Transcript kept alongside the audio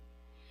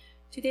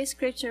Today's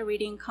scripture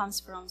reading comes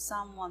from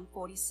Psalm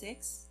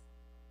 146.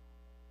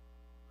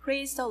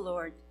 Praise the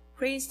Lord,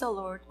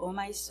 O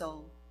my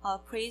soul. I'll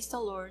praise the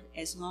Lord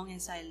as long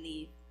as I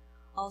live.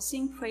 I'll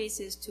sing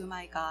praises to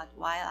my God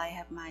while I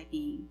have my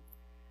being.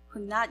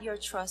 Put not your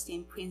trust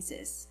in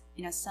princes,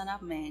 in a son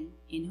of man,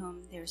 in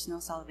whom there is no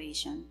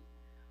salvation.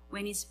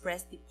 When his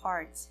breath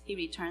departs, he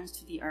returns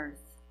to the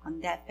earth. On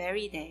that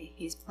very day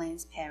his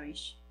plans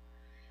perish.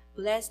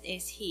 Blessed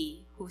is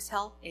he whose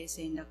help is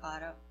the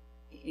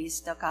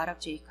God of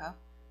Jacob,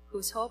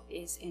 whose hope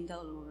is in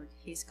the Lord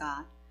his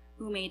God,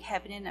 who made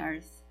heaven and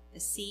earth, the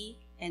sea,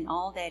 and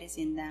all that is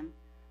in them,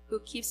 who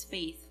keeps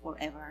faith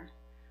forever,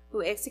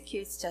 who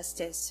executes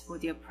justice for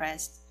the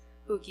oppressed,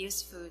 who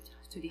gives food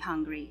to the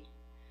hungry.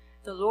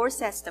 The Lord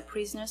sets the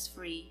prisoners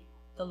free.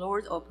 The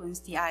Lord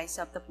opens the eyes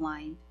of the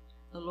blind.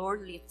 The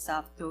Lord lifts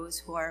up those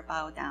who are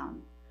bowed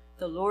down.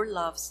 The Lord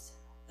loves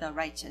the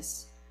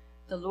righteous.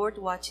 The Lord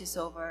watches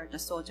over the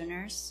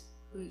sojourners.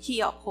 He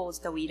upholds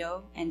the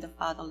widow and the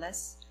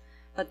fatherless,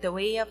 but the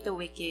way of the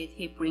wicked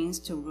he brings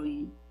to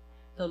ruin.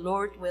 The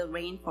Lord will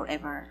reign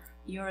forever.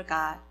 Your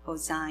God, O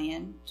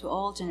Zion, to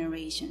all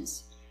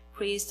generations.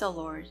 Praise the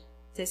Lord.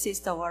 This is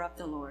the word of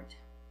the Lord.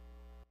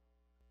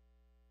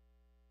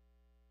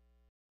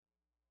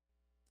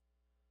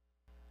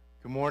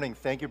 Good morning.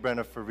 Thank you,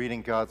 Brenda, for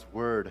reading God's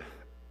Word.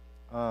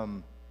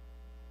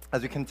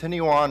 As we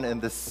continue on in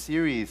this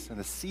series, in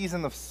the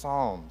season of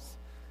Psalms,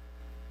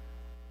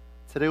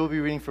 today we'll be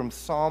reading from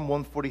Psalm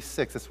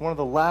 146. It's one of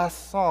the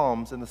last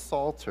Psalms in the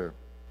Psalter.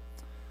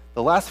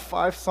 The last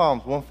 5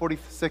 Psalms,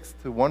 146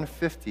 to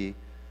 150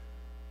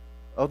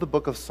 of the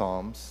book of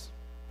Psalms,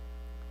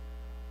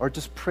 are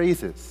just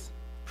praises.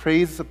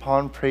 Praise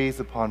upon praise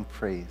upon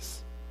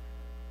praise.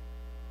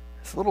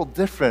 It's a little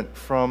different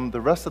from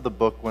the rest of the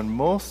book when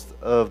most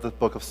of the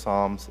book of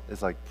Psalms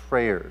is like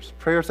prayers.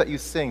 Prayers that you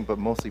sing, but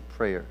mostly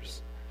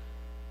prayers.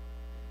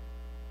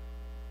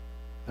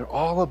 They're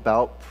all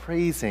about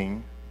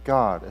praising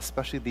God,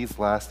 especially these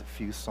last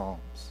few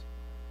Psalms.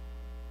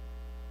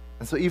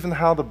 And so even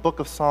how the book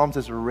of Psalms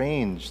is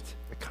arranged,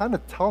 it kind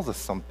of tells us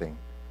something.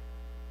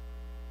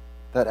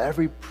 That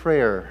every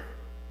prayer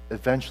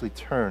eventually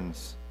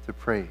turns to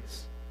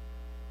praise.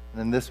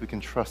 And in this we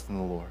can trust in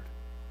the Lord.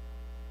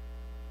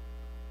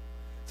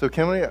 So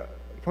can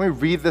we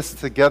read this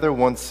together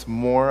once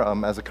more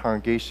as a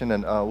congregation,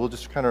 and we'll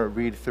just kind of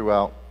read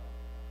throughout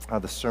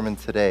the sermon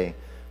today.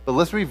 But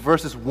let's read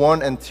verses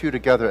 1 and 2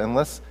 together, and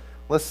let's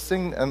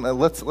sing and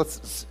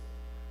let's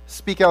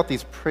speak out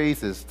these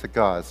praises to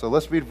God. So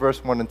let's read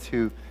verse 1 and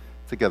 2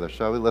 together,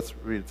 shall we? Let's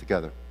read it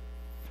together.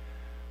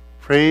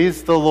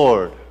 Praise the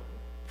Lord,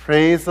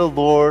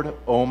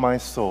 O my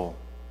soul.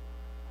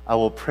 I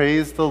will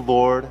praise the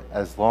Lord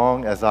as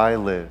long as I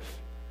live.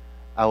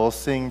 I will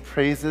sing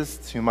praises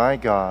to my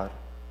God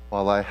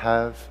while I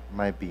have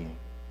my being.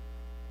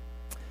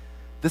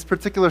 This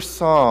particular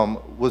psalm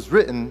was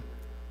written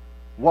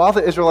while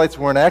the Israelites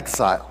were in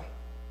exile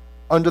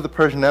under the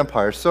Persian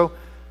Empire. So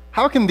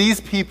how can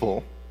these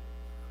people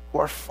who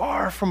are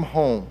far from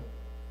home,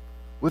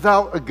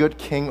 without a good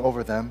king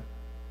over them,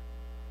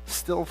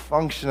 still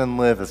function and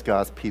live as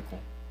God's people?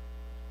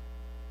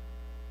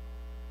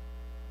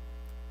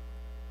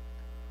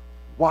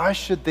 Why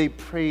should they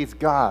praise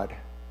God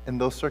in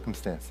those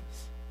circumstances?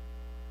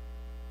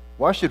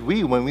 Why should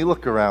we, when we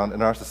look around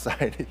in our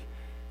society,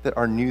 that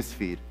our news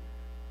feed,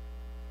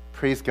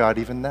 praise God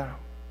even now?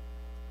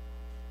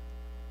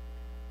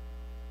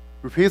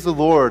 We praise the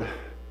Lord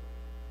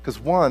because,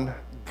 one,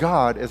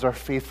 God is our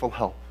faithful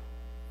help.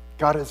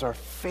 God is our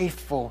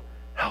faithful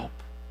help.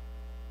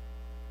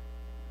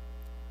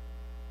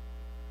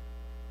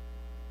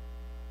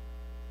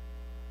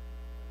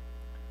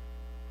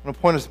 I'm going to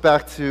point us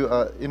back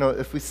to,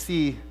 if we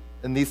see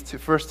in these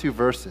first two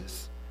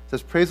verses, it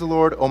says, praise the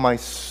Lord, O my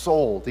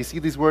soul. Do you see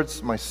these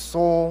words? My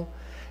soul,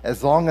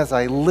 as long as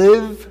I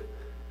live,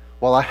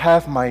 while I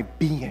have my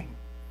being.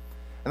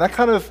 And that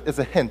kind of is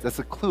a hint, it's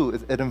a clue,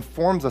 it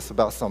informs us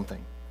about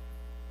something.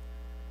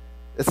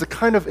 It's a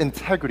kind of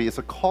integrity, it's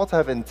a call to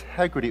have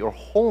integrity or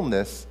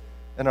wholeness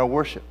in our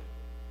worship,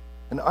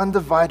 an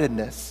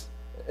undividedness.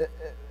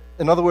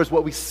 In other words,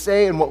 what we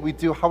say and what we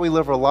do, how we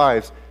live our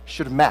lives,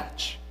 should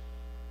match.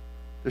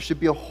 There should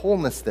be a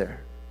wholeness there,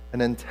 an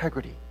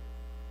integrity.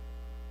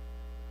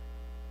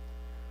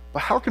 But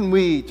how can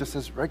we, just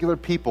as regular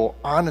people,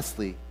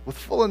 honestly, with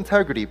full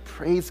integrity,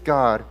 praise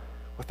God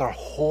with our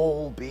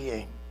whole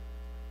being?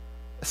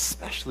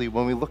 Especially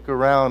when we look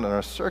around and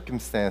our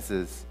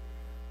circumstances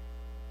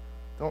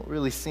don't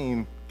really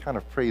seem kind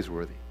of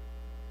praiseworthy.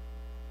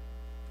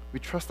 We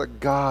trust that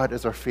God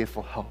is our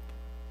faithful help.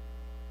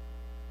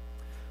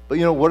 But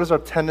what is our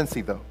tendency,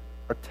 though?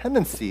 Our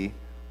tendency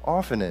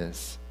often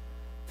is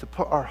to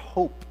put our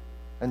hope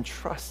and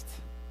trust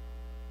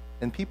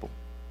in people.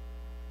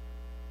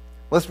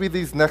 Let's read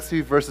these next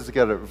few verses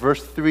together.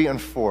 Verse 3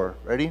 and 4.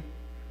 Ready?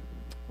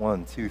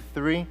 1, 2,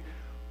 3.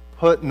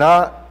 Put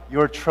not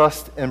your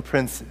trust in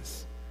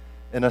princes,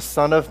 in a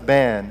son of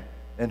man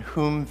in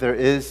whom there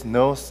is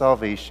no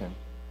salvation.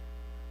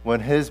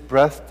 When his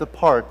breath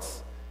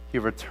departs, he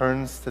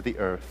returns to the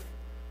earth,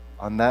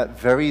 on that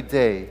very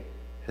day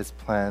his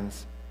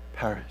plans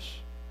perish.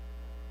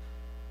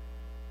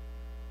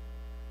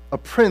 A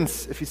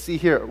prince, if you see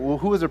here, well,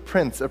 who is a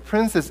prince? A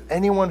prince is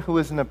anyone who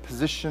is in a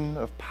position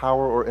of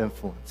power or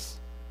influence.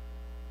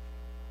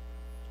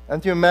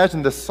 And you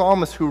imagine the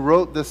psalmist who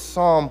wrote this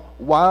psalm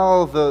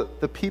while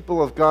the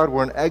people of God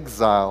were in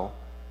exile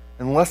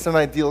in less than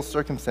ideal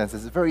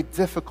circumstances, very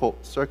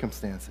difficult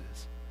circumstances.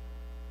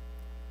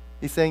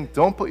 He's saying,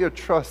 don't put your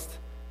trust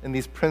in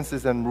these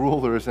princes and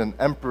rulers and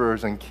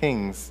emperors and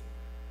kings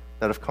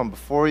that have come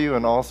before you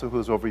and also who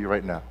is over you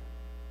right now.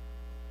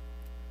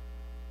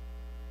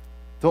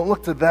 Don't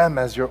look to them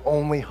as your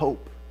only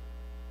hope.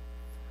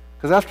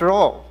 Because after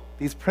all,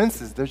 these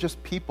princes, they're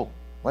just people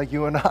like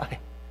you and I.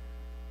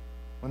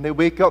 When they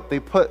wake up, they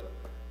put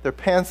their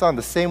pants on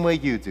the same way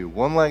you do,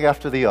 one leg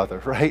after the other,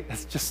 right?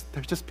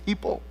 They're just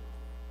people.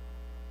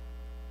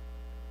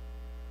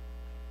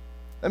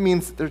 That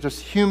means they're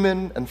just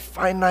human and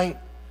finite.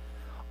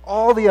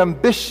 All the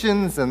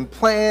ambitions and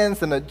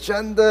plans and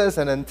agendas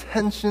and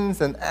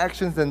intentions and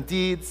actions and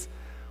deeds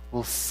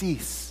will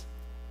cease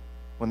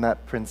when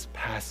that prince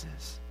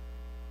passes.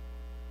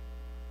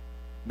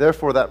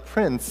 Therefore, that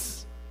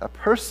prince, that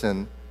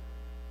person,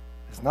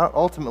 is not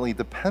ultimately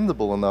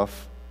dependable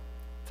enough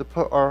to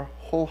put our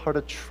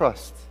wholehearted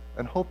trust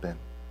and hope in.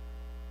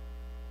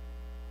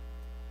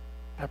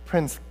 That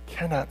prince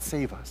cannot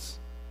save us.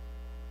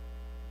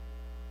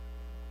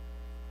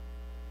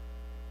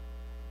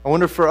 I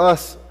wonder for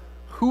us,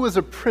 who is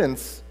a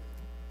prince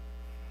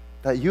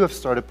that you have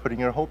started putting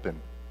your hope in?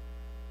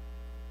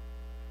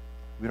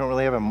 We don't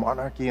really have a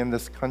monarchy in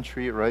this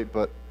country, right?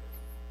 But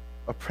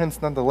a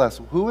prince nonetheless.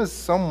 Who is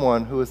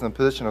someone who is in a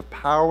position of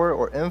power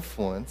or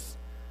influence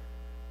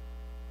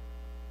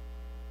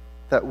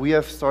that we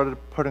have started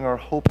putting our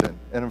hope in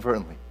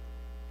inadvertently?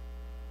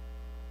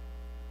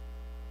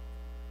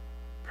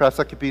 Perhaps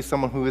that could be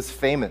someone who is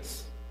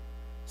famous.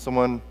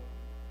 Someone,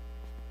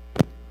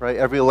 right?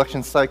 Every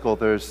election cycle,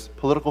 there's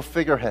political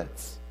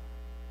figureheads.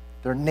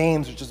 Their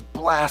names are just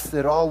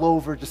blasted all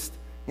over, just,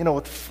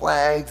 with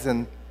flags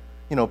and,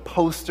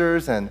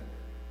 posters, and,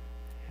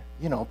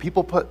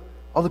 people put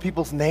other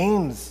people's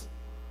names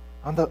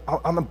on the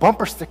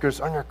bumper stickers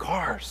on your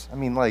cars. I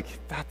mean,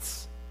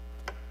 that's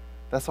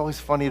always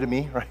funny to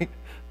me, right?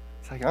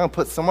 It's like, I'm going to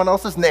put someone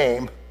else's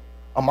name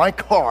on my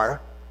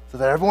car so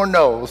that everyone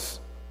knows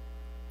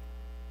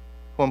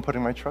who I'm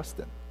putting my trust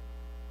in.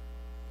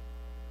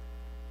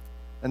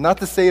 And not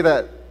to say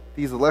that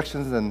these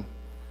elections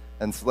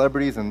and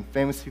celebrities and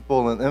famous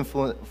people and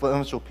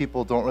influential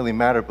people don't really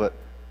matter, but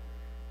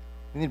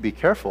we need to be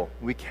careful.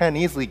 We can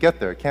easily get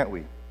there, can't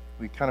we?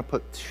 We kind of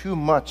put too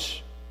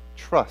much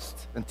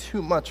trust and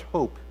too much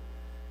hope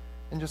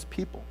in just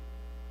people.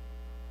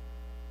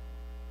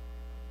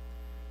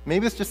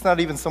 Maybe it's just not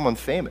even someone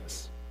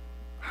famous.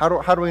 How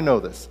do we know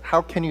this?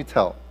 How can you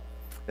tell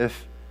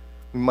if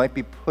we might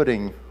be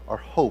putting our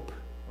hope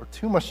or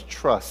too much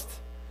trust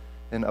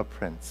in a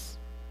prince?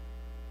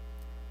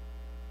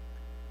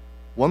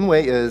 One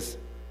way is,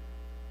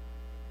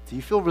 do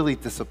you feel really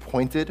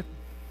disappointed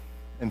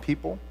in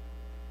people?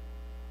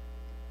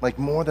 Like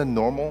more than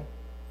normal?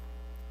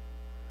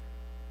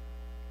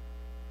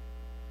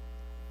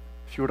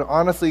 If you were to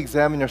honestly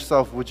examine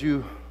yourself, would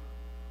you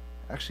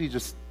actually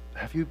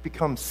have you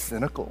become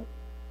cynical?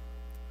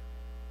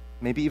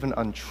 Maybe even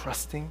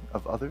untrusting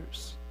of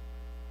others?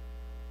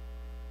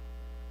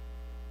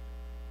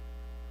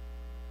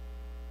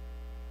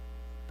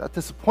 That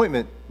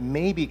disappointment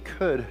maybe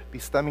could be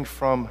stemming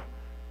from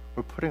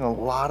we're putting a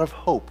lot of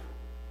hope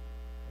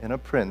in a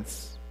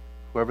prince,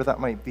 whoever that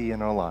might be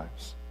in our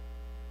lives.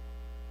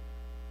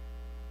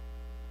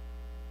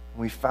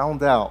 We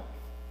found out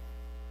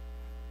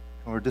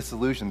and we're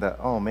disillusioned that,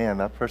 oh man,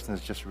 that person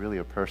is just really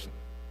a person.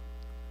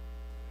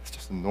 It's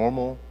just a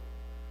normal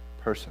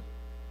person,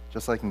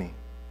 just like me.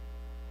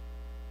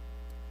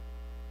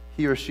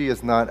 He or she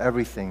is not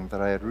everything that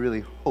I had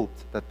really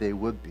hoped that they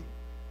would be,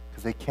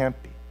 because they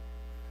can't be.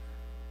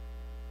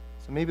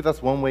 So maybe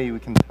that's one way we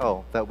can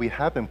tell that we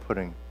have been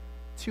putting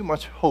too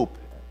much hope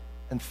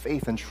and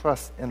faith and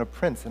trust in a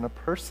prince, in a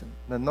person,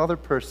 in another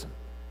person.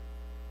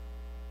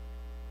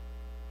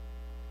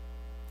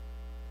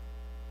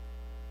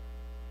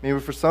 Maybe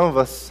for some of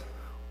us,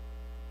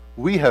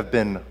 we have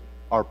been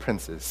our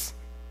princes.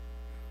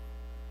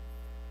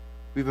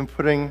 We've been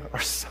putting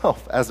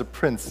ourselves as a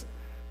prince,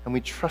 and we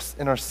trust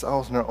in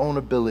ourselves and our own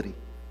ability.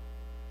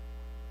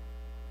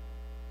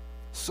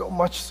 So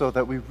much so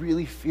that we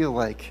really feel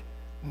like,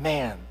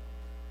 man,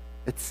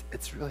 it's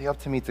really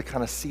up to me to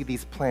kind of see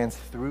these plans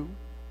through,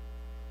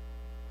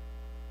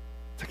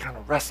 to kind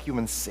of rescue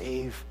and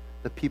save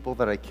the people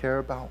that I care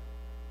about.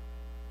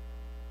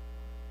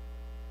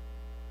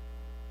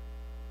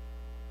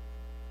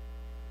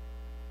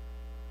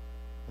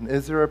 And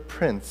is there a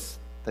prince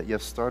that you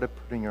have started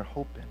putting your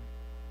hope in?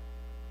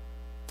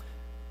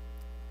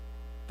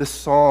 This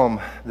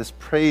psalm, this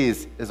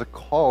praise, is a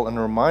call and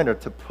a reminder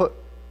to put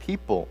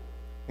people,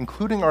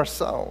 including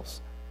ourselves,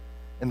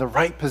 in the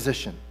right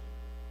position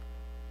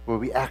where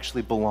we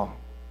actually belong,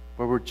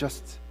 where we're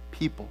just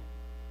people,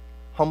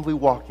 humbly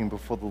walking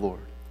before the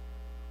Lord.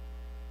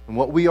 And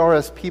what we are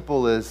as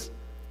people is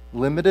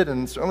limited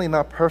and certainly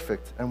not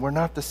perfect, and we're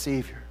not the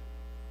Savior.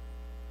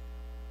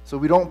 So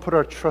we don't put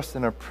our trust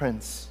in our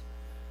prince,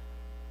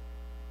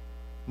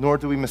 nor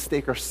do we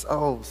mistake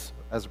ourselves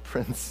as a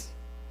prince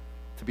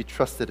to be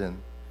trusted in,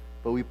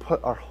 but we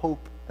put our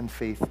hope and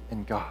faith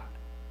in God.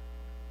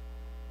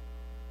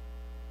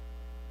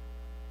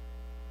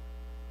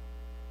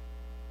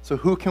 So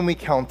who can we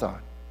count on?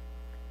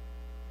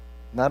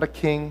 Not a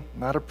king,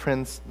 not a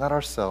prince, not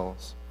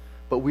ourselves,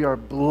 but we are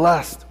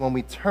blessed when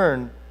we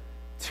turn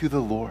to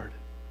the Lord,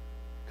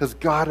 because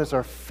God is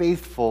our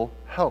faithful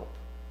help.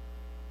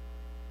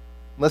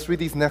 Let's read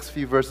these next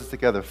few verses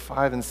together,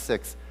 5 and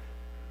 6,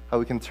 how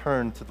we can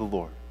turn to the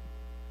Lord.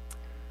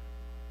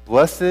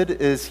 Blessed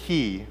is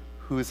he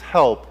whose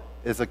help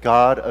is a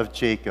God of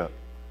Jacob,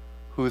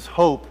 whose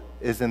hope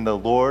is in the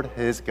Lord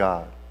his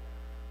God,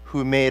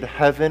 who made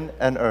heaven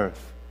and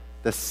earth,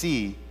 the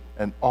sea,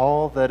 and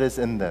all that is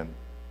in them,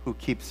 who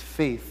keeps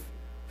faith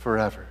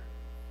forever.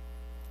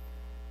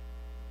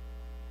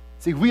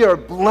 See, we are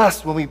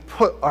blessed when we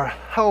put our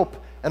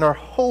help and our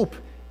hope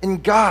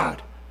in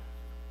God,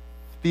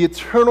 the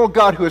eternal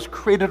God who has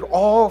created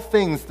all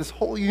things, this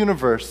whole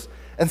universe,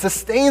 and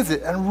sustains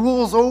it and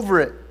rules over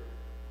it.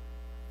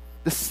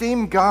 The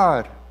same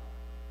God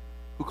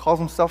who calls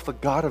himself the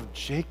God of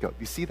Jacob.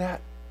 You see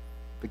that?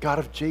 The God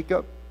of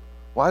Jacob.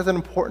 Why is that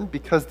important?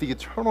 Because the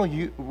eternal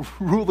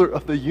ruler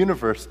of the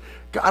universe,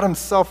 God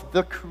himself,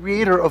 the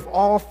creator of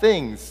all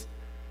things,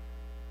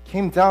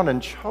 came down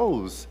and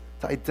chose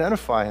to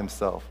identify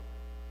himself.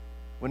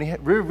 When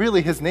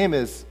really his name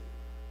is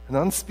an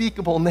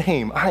unspeakable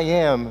name. I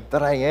am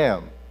that I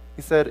am.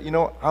 He said,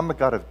 I'm the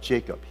God of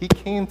Jacob. He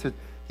came to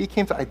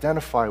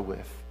identify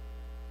with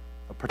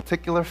a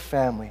particular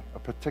family, a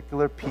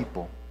particular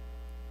people,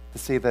 to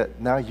say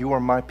that now you are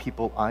my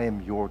people, I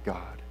am your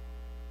God.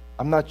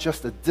 I'm not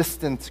just a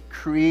distant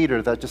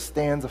creator that just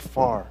stands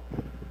afar.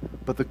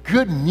 But the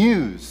good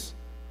news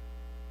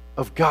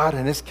of God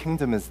and his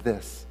kingdom is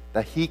this,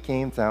 that he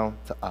came down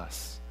to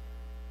us.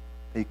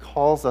 That he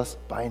calls us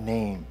by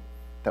name,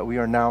 that we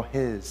are now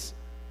his.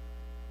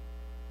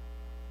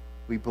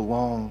 We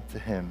belong to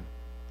him,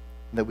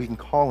 that we can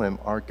call him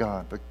our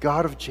God, the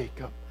God of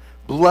Jacob.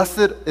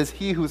 Blessed is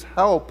he whose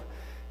help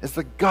is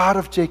the God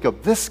of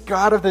Jacob, this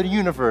God of the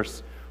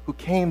universe who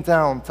came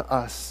down to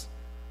us.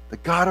 The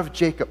God of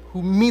Jacob,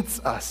 who meets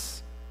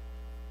us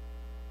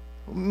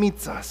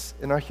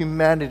in our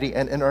humanity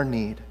and in our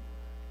need.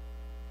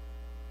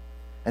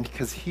 And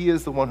because he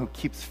is the one who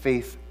keeps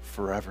faith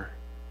forever.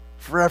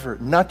 Forever,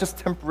 not just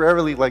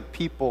temporarily like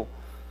people,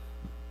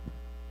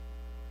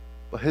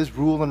 but his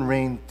rule and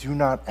reign do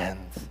not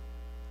end.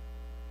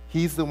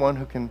 He's the one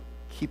who can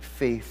keep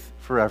faith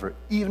forever,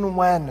 even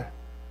when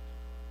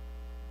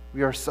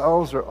we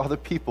ourselves or other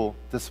people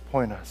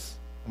disappoint us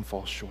and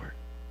fall short.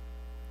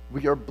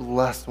 We are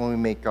blessed when we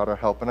make God our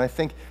help. And I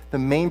think the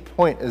main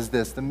point is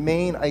this, the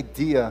main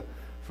idea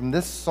from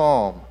this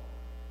psalm,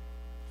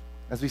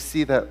 as we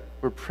see that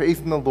we're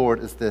praising the Lord,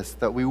 is this,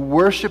 that we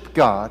worship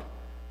God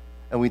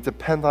and we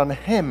depend on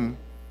him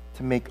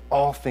to make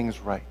all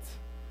things right.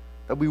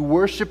 That we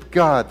worship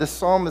God. This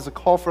psalm is a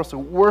call for us to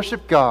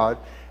worship God,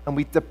 and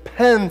we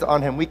depend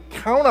on him. We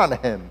count on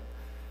him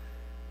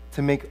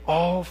to make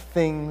all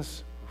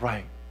things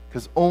right,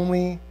 because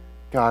only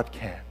God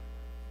can.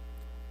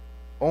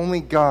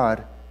 Only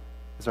God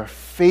is our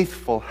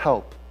faithful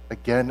help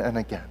again and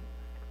again.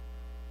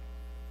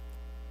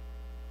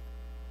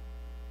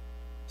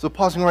 So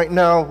pausing right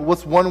now,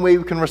 what's one way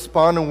we can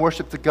respond and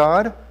worship to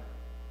God? Like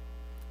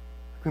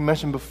we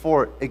mentioned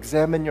before,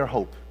 examine your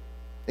hope.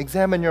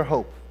 Examine your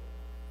hope.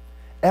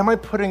 Am I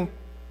putting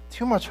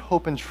too much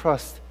hope and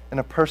trust in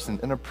a person,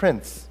 in a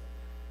prince,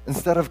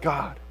 instead of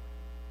God?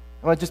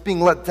 Am I just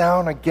being let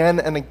down again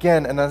and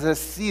again? And as I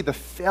see the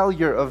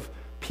failure of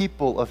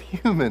people, of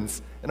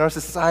humans in our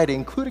society,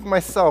 including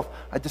myself,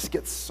 I just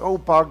get so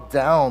bogged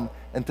down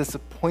and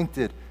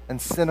disappointed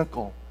and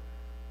cynical.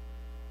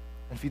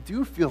 And if you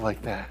do feel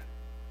like that,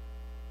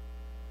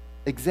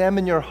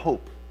 examine your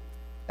hope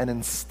and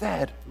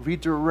instead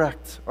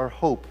redirect our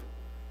hope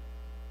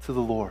to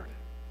the Lord.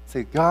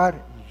 Say, God,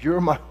 you're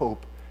my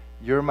hope,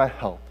 you're my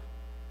help,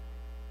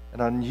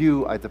 and on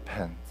you I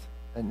depend,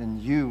 and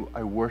in you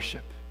I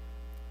worship.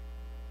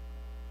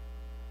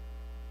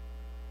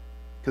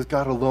 Because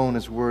God alone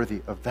is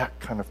worthy of that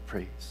kind of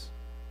praise.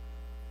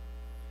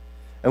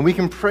 And we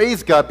can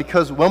praise God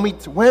because when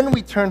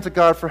we turn to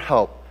God for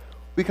help,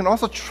 we can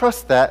also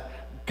trust that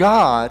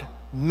God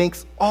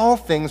makes all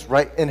things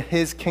right in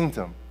his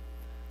kingdom.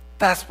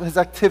 That's his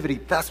activity.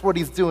 That's what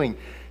he's doing.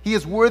 He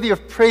is worthy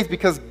of praise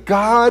because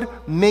God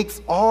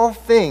makes all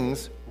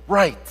things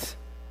right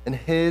in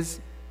his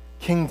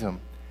kingdom.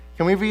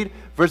 Can we read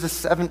verses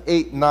 7,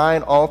 8,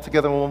 9 all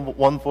together in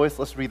one voice?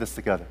 Let's read this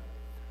together.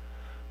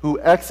 Who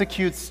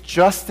executes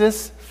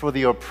justice for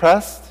the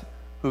oppressed,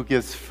 who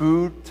gives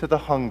food to the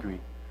hungry.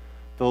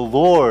 The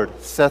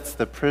Lord sets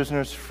the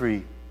prisoners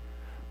free.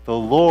 The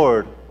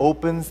Lord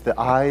opens the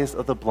eyes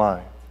of the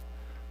blind.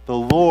 The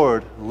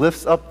Lord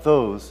lifts up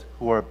those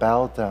who are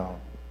bowed down.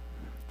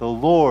 The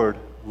Lord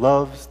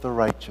loves the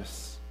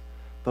righteous.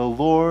 The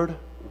Lord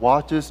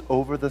watches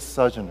over the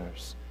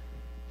sojourners.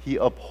 He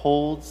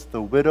upholds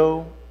the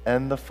widow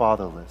and the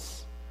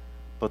fatherless,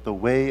 but the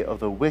way of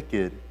the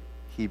wicked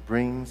he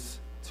brings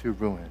to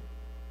ruin.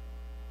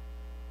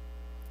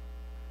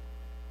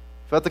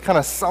 If I had to kind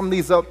of sum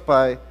these up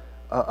by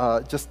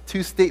just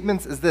two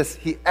statements, is this: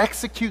 He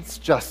executes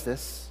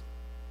justice,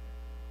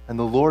 and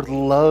the Lord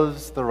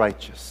loves the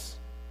righteous.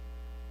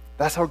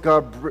 That's how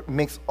God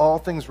makes all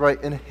things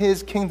right in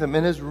His kingdom,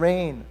 in His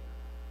reign.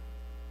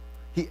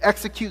 He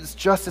executes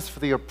justice for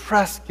the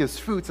oppressed, gives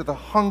food to the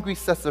hungry,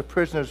 sets the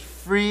prisoners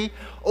free,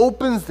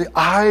 opens the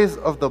eyes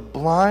of the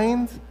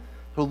blind.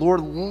 The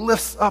Lord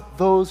lifts up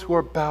those who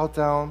are bowed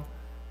down,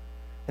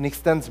 and He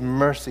extends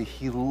mercy.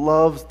 He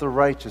loves the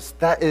righteous.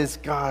 That is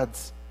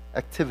God's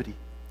activity.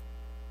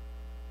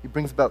 He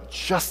brings about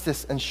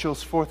justice and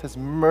shows forth His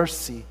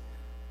mercy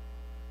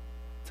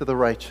to the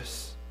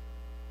righteous.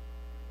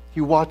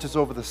 He watches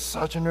over the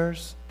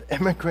sojourners, the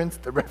immigrants,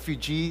 the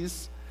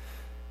refugees.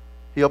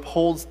 He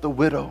upholds the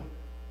widow.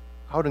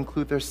 I would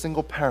include their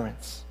single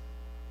parents,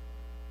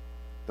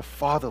 the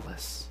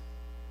fatherless.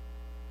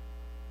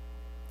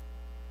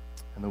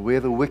 And the way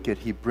of the wicked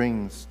He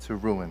brings to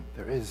ruin.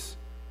 There is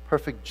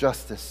perfect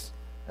justice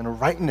and a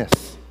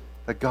rightness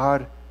that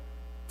God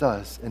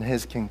does in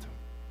His kingdom.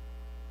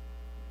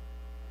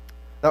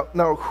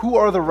 Now, who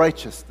are the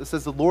righteous? This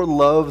says the Lord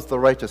loves the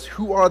righteous.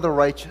 Who are the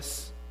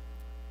righteous?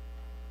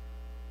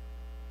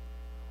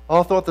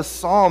 All throughout the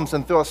Psalms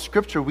and throughout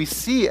Scripture, we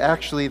see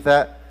actually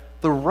that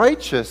the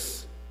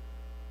righteous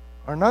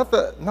are not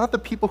the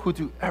people who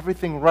do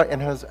everything right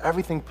and has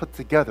everything put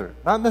together.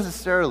 Not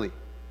necessarily.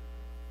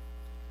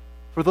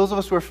 For those of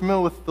us who are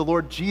familiar with the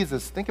Lord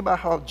Jesus, think about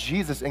how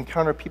Jesus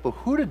encountered people.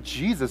 Who did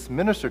Jesus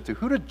minister to?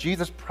 Who did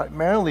Jesus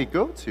primarily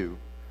go to?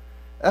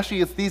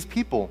 Actually, it's these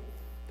people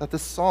that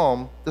this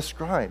psalm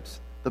describes: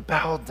 the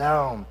bowed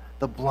down,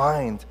 the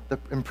blind, the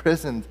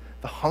imprisoned,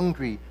 the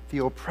hungry, the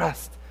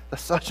oppressed, the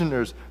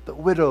sojourners, the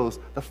widows,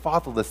 the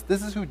fatherless.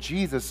 This is who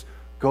Jesus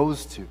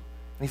goes to. And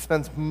He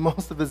spends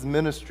most of His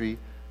ministry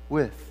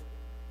with,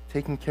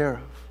 taking care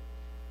of,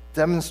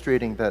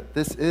 demonstrating that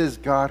this is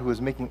God who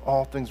is making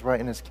all things right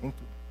in His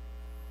kingdom.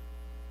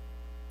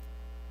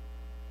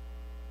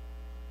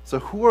 So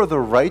who are the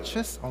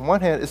righteous? On one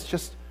hand, it's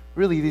just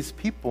really these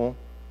people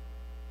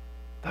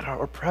that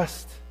are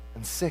oppressed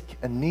and sick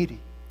and needy.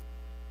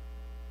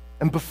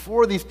 And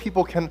before these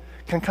people can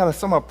kind of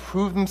somehow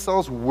prove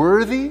themselves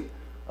worthy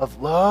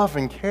of love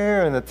and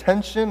care and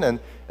attention and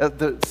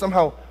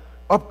somehow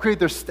upgrade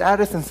their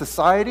status in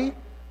society,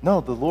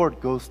 no, the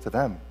Lord goes to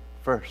them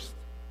first.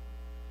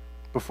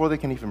 Before they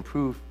can even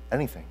prove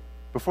anything,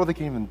 before they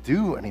can even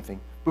do anything,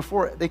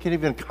 before they can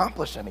even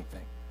accomplish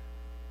anything.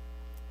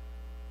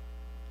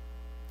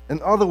 In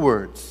other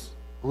words,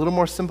 a little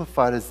more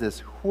simplified is this: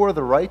 who are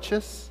the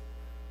righteous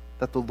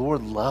that the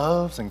Lord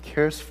loves and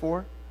cares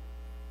for?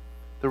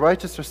 The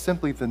righteous are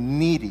simply the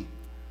needy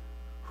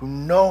who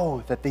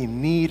know that they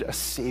need a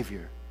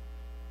Savior.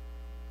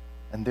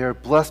 And they're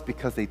blessed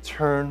because they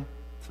turn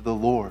to the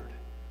Lord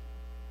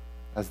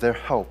as their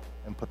help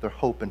and put their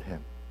hope in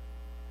Him.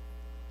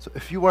 So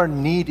if you are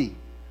needy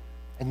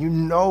and you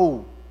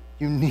know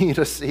you need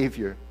a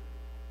Savior,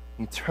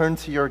 you turn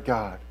to your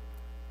God,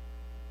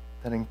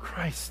 then in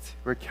Christ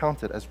you're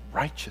counted as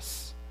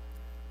righteous.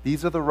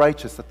 These are the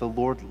righteous that the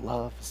Lord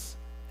loves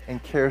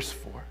and cares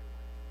for.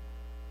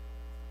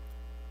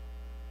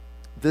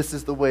 This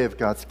is the way of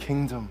God's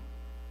kingdom.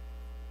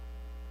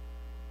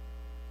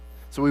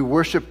 So we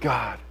worship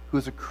God, who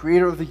is the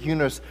creator of the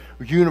universe,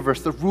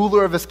 the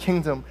ruler of His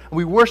kingdom. And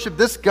we worship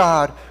this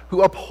God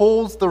who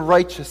upholds the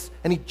righteous,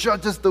 and He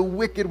judges the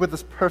wicked with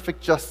His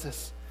perfect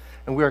justice.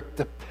 And we are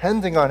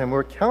depending on Him,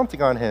 we're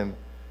counting on Him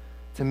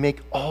to make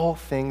all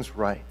things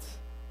right.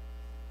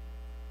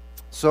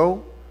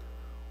 So,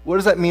 what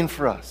does that mean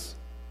for us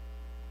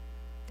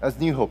as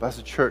New Hope, as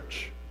a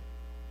church?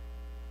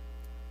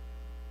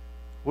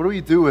 What do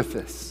we do with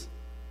this?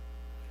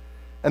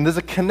 And there's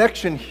a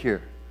connection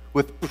here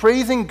with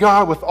praising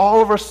God with all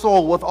of our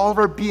soul, with all of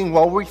our being,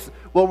 while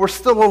we're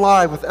still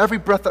alive, with every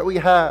breath that we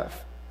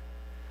have.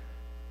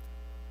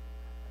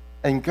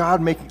 And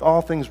God making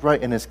all things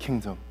right in His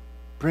kingdom,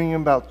 bringing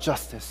about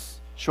justice,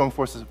 showing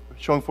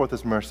forth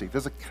His mercy.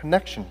 There's a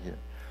connection here.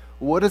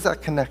 What is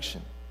that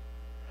connection?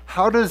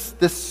 How does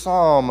this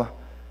psalm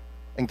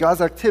and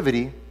God's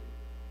activity,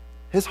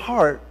 His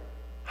heart,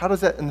 how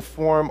does that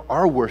inform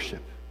our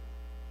worship?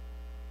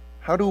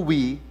 How do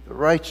we, the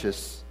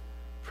righteous,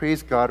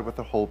 praise God with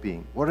our whole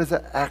being? What does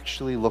that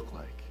actually look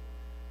like?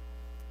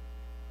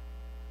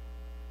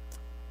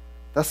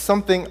 That's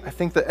something I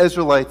think the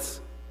Israelites,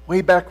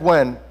 way back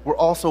when, were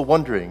also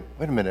wondering.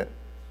 Wait a minute.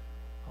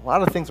 A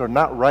lot of things are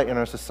not right in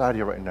our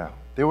society right now.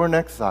 They were in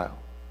exile.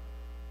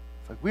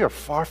 It's like we are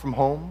far from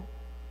home.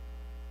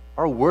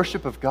 Our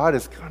worship of God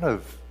is kind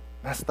of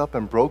messed up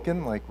and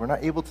broken. Like we're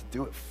not able to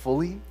do it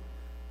fully,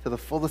 to the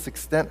fullest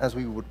extent as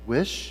we would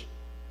wish.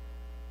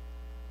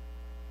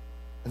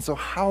 And so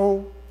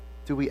how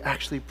do we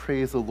actually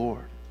praise the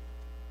Lord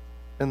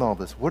in all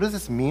this? What does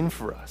this mean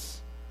for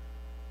us?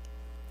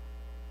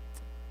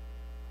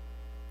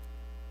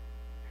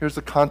 Here's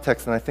the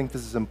context, and I think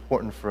this is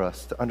important for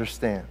us to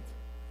understand.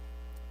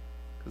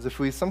 Because if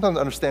we sometimes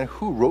understand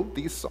who wrote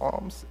these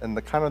Psalms and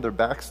the kind of their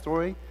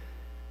backstory,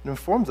 it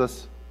informs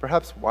us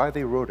perhaps why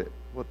they wrote it,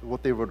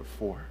 what they wrote it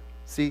for.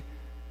 See,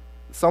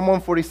 Psalm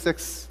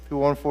 146 through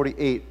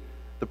 148,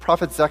 the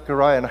prophet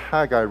Zechariah and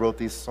Haggai wrote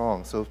these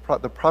songs. So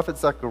the prophet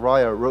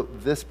Zechariah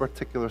wrote this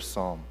particular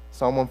psalm,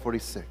 Psalm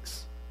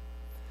 146.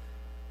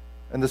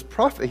 And this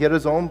prophet, he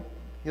has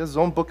his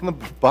own book in the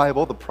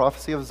Bible, the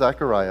prophecy of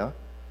Zechariah.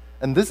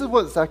 And this is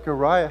what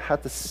Zechariah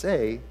had to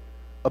say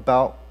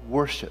about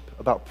worship,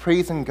 about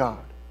praising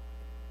God.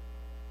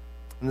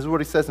 And this is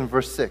what he says in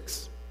verse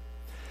 6.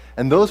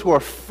 And those who are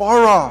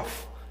far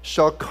off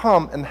shall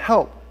come and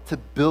help to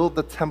build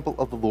the temple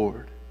of the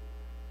Lord.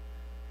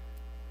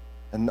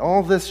 And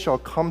all this shall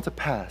come to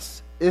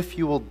pass if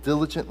you will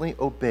diligently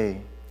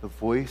obey the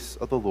voice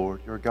of the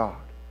Lord your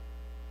God.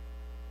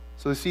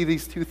 So you see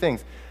these two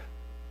things.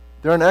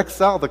 They're in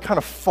exile. They're kind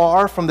of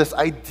far from this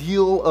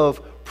ideal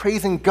of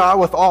praising God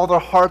with all their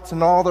hearts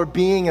and all their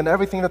being and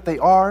everything that they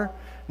are.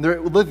 And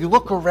you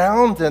look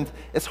around, and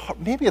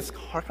maybe it's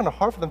kind of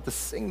hard for them to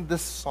sing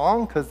this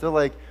song because they're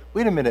like,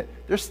 wait a minute,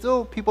 there's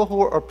still people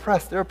who are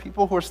oppressed. There are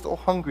people who are still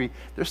hungry.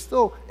 There's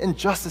still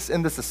injustice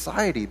in the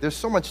society. There's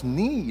so much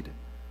need.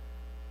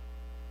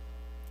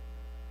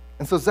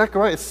 And so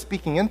Zechariah is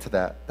speaking into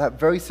that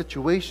very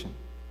situation.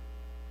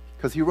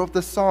 Because he wrote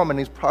this psalm and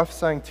he's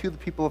prophesying to the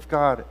people of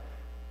God.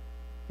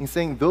 He's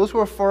saying, those who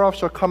are far off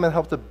shall come and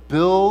help to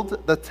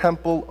build the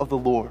temple of the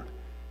Lord.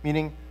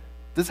 Meaning,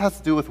 this has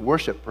to do with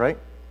worship, right?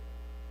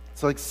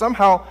 So like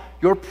somehow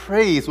your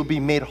praise will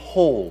be made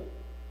whole,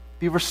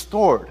 be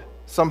restored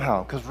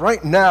somehow. Because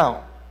right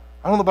now,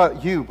 I don't know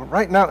about you, but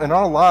right now in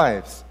our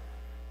lives,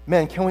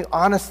 man, can we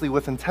honestly,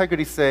 with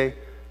integrity say,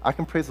 I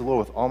can praise the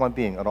Lord with all my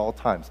being at all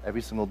times,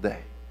 every single day?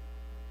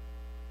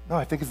 No,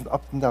 I think it's an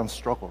up and down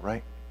struggle,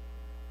 right?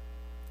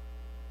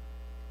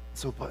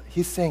 So, but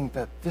he's saying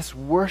that this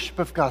worship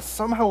of God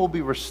somehow will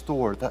be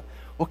restored, that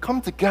we'll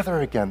come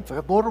together again.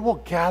 The Lord will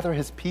gather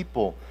his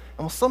people,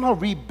 and will somehow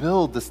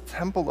rebuild this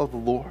temple of the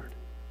Lord.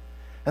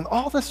 And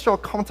all this shall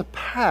come to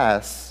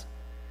pass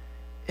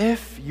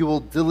if you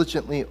will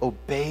diligently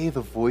obey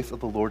the voice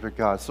of the Lord your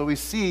God. So we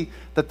see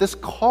that this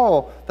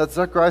call that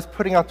Zechariah is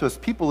putting out to his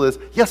people is,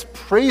 yes,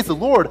 praise the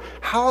Lord.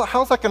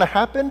 How's that going to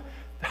happen?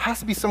 There has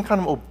to be some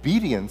kind of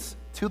obedience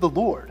to the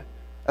Lord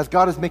as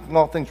God is making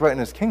all things right in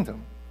his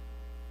kingdom.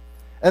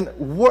 And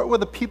what were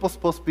the people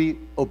supposed to be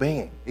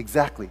obeying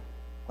exactly?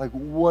 Like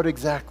what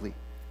exactly?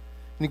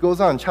 And he goes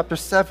on, chapter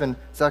 7,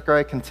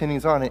 Zechariah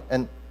continues on,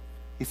 and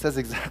he says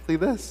exactly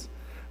this.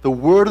 The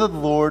word of the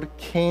Lord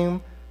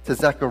came to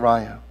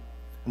Zechariah.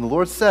 And the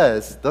Lord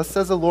says, thus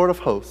says the Lord of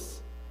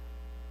hosts,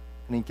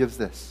 and he gives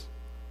this,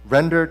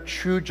 render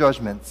true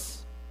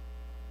judgments,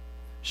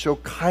 show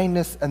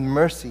kindness and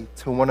mercy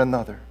to one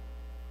another.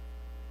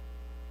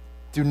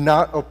 Do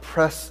not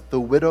oppress the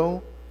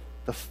widow,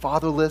 the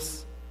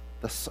fatherless,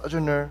 the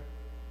sojourner,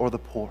 or the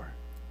poor.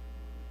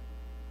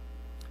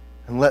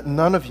 And let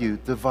none of you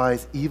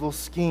devise evil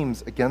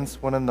schemes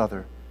against one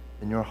another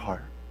in your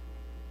heart.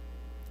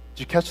 Did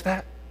you catch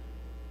that?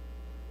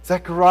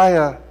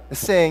 Zechariah is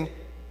saying,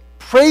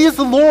 praise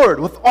the Lord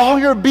with all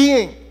your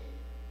being.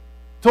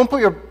 Don't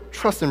put your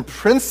trust in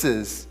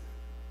princes.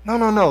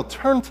 No.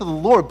 Turn to the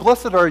Lord.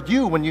 Blessed are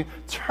you when you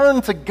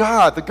turn to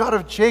God, the God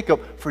of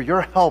Jacob, for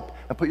your help,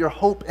 and put your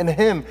hope in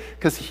him,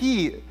 because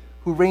he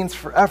who reigns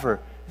forever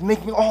is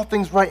making all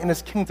things right in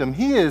his kingdom.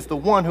 He is the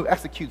one who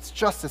executes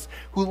justice,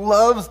 who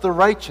loves the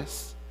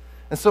righteous.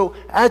 And so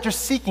as you're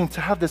seeking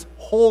to have this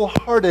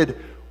wholehearted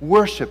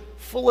worship,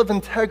 full of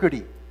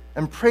integrity,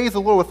 and praise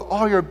the Lord with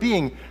all your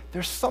being,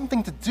 there's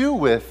something to do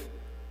with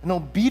an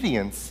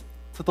obedience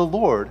to the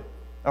Lord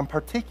and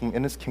partaking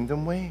in his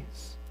kingdom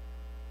ways.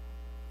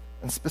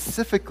 And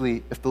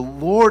specifically, if the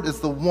Lord is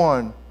the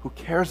one who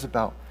cares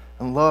about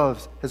and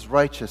loves his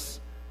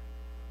righteous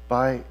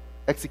by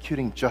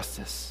executing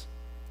justice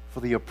for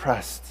the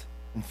oppressed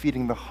and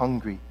feeding the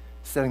hungry,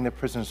 setting the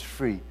prisoners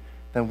free,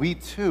 then we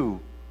too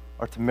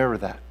are to mirror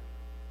that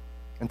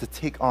and to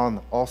take on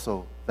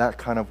also that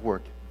kind of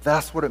work.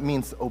 That's what it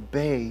means to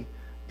obey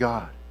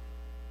God.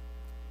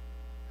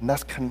 And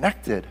that's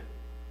connected.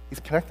 He's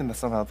connecting that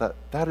somehow.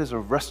 That is a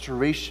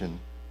restoration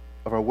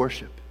of our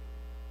worship.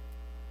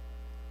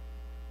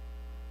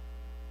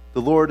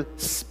 The Lord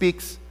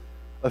speaks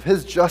of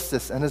his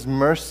justice and his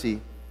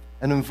mercy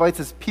and invites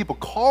his people,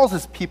 calls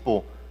his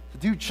people to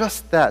do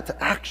just that,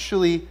 to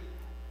actually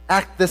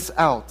act this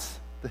out,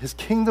 his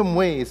kingdom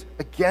ways,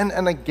 again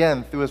and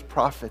again through his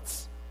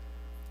prophets.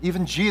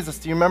 Even Jesus,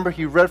 do you remember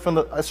he read from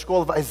a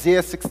scroll of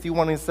Isaiah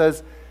 61, he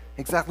says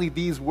exactly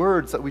these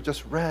words that we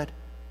just read.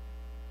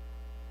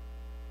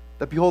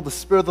 That behold, the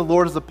Spirit of the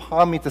Lord is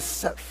upon me to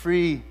set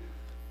free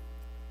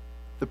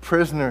the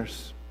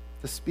prisoners,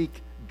 to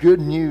speak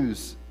good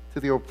news to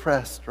the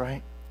oppressed,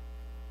 right?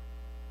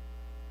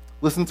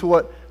 Listen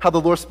to how the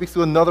Lord speaks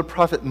to another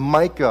prophet,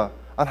 Micah,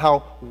 on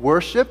how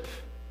worship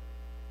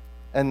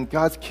and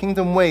God's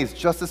kingdom ways,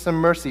 justice and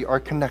mercy, are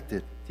connected.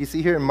 Do you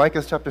see here in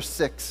Micah chapter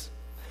 6?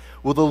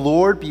 Will the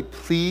Lord be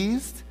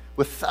pleased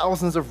with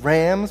thousands of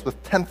rams,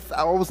 with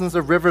 10,000s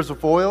of rivers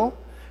of oil?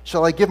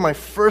 Shall I give my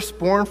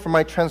firstborn for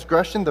my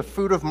transgression, the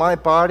fruit of my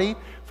body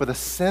for the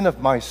sin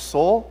of my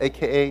soul,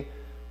 aka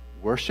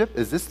worship?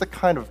 Is this the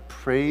kind of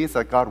praise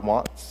that God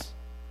wants?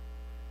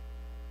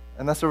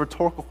 And that's a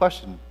rhetorical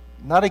question.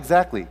 Not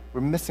exactly.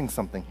 We're missing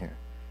something here.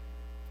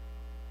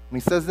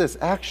 And he says this,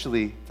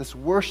 actually, this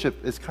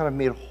worship is kind of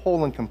made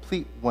whole and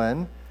complete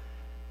when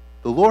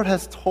the Lord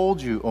has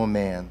told you, O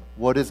man,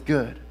 what is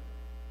good.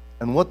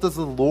 And what does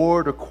the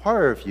Lord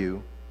require of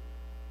you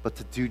but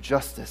to do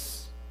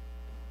justice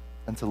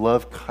and to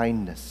love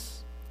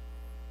kindness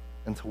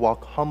and to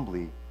walk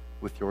humbly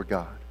with your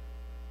God?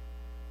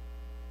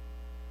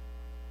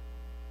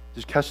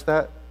 Did you catch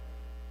that?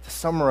 To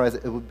summarize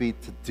it, it would be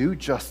to do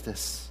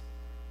justice,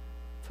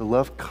 to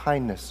love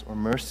kindness or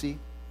mercy,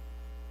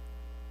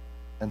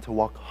 and to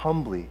walk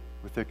humbly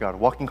with your God.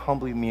 Walking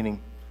humbly meaning,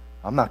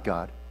 I'm not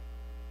God.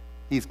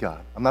 He's God.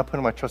 I'm not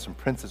putting my trust in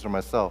princes or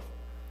myself.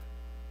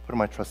 I'm putting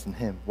my trust in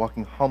Him.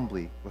 Walking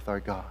humbly with our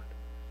God.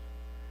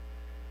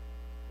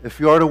 If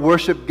we are to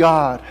worship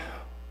God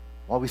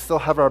while we still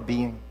have our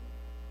being,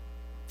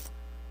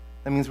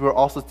 that means we're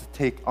also to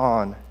take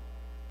on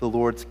the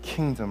Lord's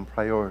kingdom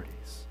priorities.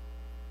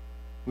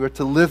 We are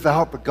to live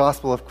out the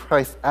gospel of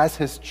Christ as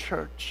His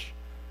church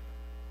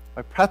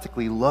by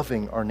practically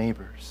loving our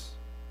neighbors.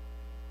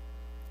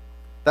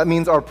 That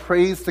means our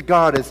praise to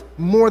God is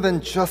more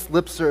than just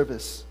lip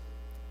service.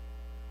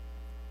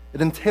 It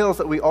entails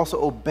that we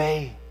also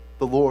obey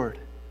the Lord.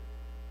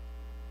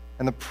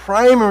 And the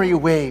primary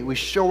way we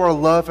show our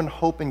love and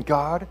hope in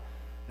God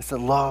is to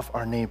love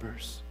our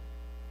neighbors.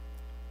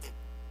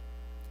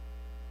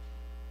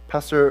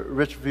 Pastor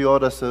Rich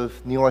Viodas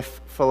of New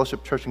Life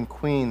Fellowship Church in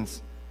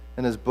Queens,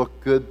 in his book,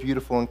 Good,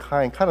 Beautiful, and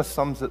Kind, kind of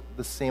sums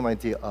the same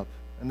idea up.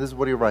 And this is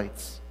what he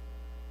writes.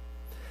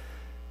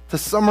 To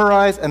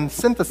summarize and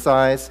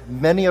synthesize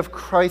many of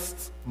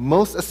Christ's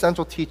most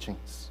essential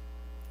teachings,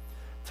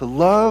 to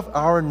love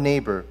our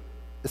neighbor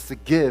is to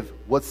give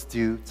what's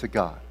due to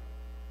God.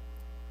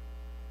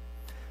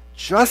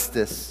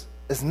 Justice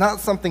is not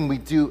something we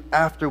do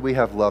after we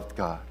have loved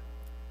God.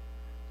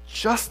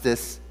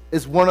 Justice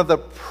is one of the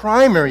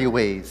primary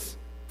ways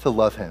to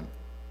love Him.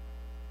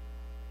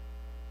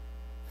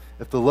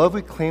 If the love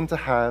we claim to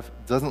have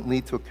doesn't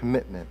lead to a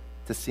commitment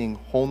to seeing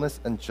wholeness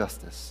and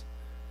justice,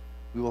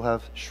 we will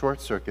have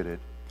short-circuited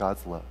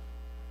God's love.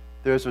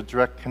 There's a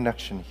direct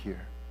connection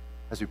here.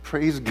 As we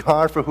praise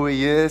God for who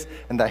He is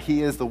and that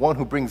He is the one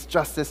who brings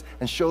justice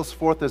and shows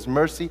forth His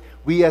mercy,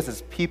 we as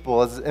His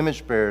people, as His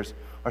image bearers,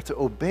 are to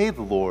obey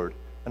the Lord,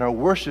 and our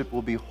worship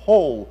will be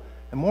whole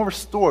and more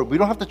restored. We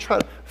don't have to try.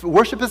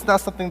 Worship is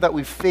not something that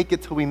we fake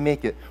it till we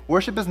make it.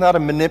 Worship is not a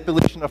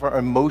manipulation of our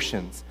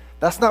emotions.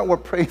 That's not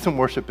what praise and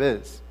worship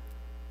is.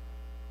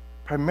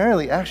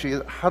 Primarily,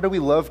 actually, how do we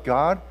love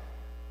God?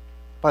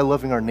 By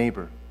loving our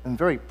neighbor in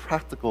very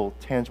practical,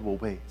 tangible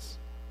ways.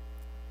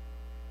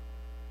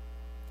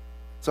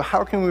 So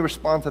how can we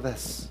respond to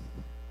this?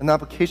 An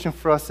application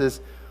for us is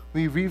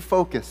we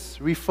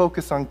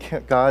refocus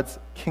on God's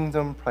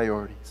kingdom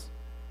priorities.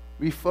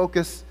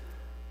 Refocus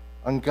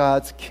on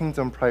God's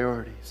kingdom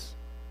priorities.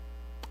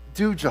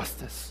 Do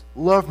justice,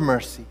 love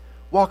mercy,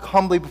 walk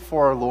humbly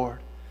before our Lord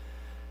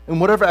in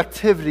whatever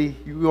activity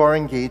you are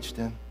engaged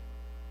in.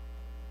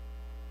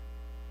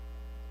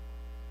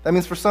 That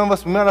means for some of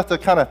us, we might have to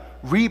kind of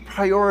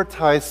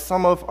reprioritize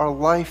some of our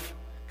life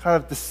kind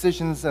of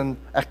decisions and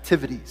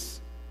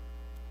activities.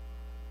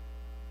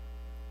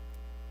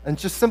 And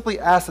just simply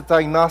ask a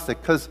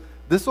diagnostic, because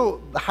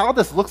how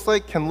this looks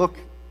like can look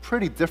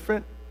pretty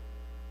different.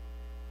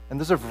 And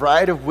there's a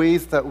variety of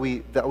ways that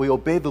we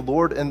obey the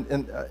Lord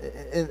in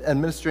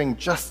administering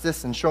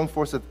justice and showing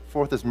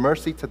forth His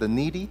mercy to the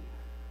needy.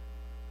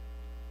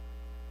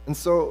 And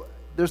so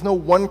there's no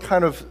one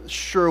kind of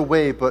sure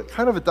way, but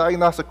kind of a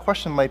diagnostic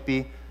question might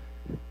be,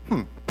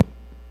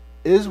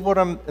 is what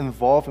I'm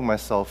involving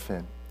myself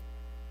in,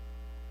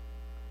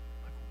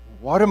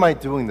 what am I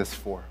doing this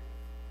for?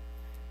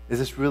 Is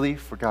this really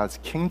for God's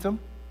kingdom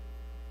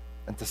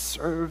and to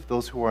serve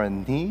those who are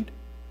in need?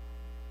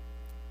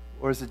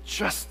 Or is it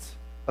just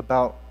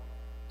about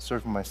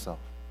serving myself?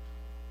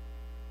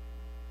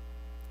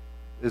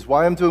 Is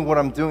why I'm doing what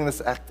I'm doing,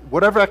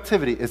 whatever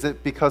activity, is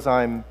it because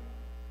I'm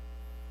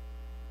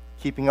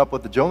keeping up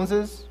with the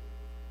Joneses?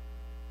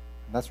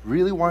 And that's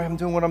really why I'm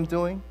doing what I'm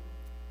doing?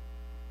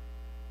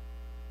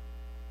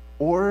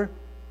 Or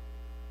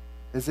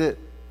is it,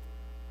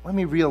 let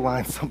me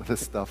realign some of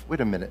this stuff.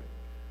 Wait a minute.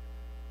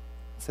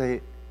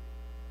 Say,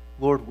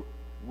 Lord,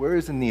 where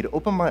is the need?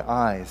 Open my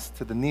eyes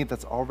to the need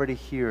that's already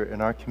here in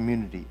our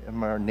community,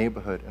 in our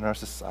neighborhood, in our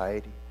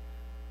society.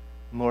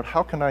 And Lord,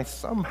 how can I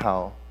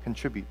somehow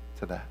contribute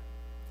to that?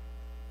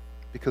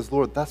 Because,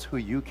 Lord, that's who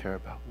you care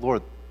about.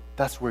 Lord,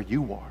 that's where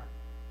you are.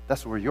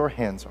 That's where your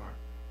hands are.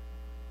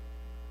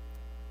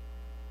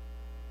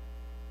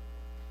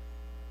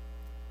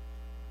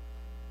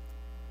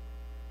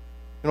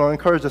 I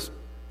encourage us.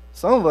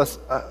 Some of us,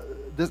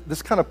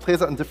 this kind of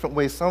plays out in different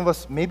ways. Some of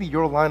us, maybe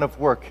your line of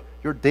work,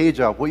 your day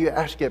job, what you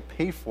actually get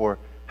paid for,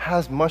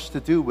 has much to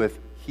do with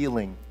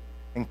healing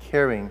and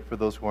caring for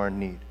those who are in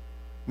need.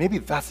 Maybe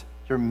that's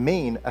your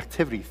main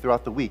activity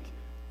throughout the week.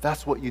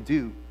 That's what you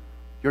do.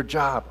 Your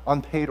job,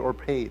 unpaid or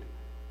paid.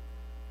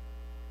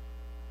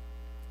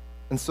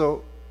 And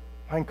so,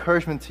 my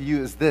encouragement to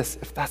you is this: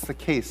 if that's the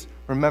case,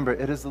 remember,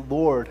 it is the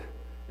Lord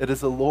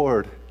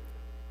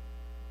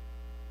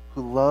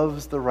who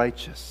loves the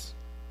righteous,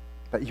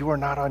 that you are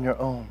not on your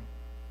own.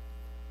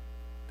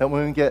 That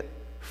when we get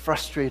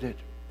frustrated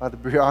by the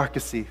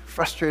bureaucracy,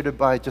 frustrated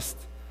by just,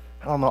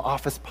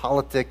 office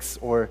politics,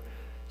 or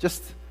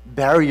just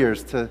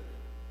barriers to,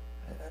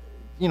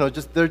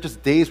 there are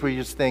just days where you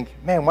just think,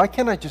 man, why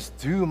can't I just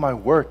do my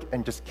work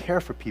and just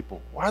care for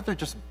people? Why are there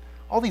just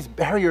all these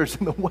barriers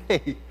in the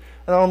way? And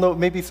I don't know,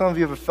 maybe some of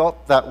you have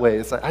felt that way.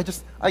 It's like,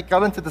 I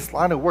got into this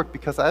line of work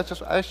because I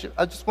just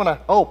want to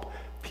help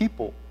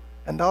people.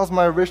 And that was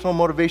my original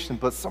motivation.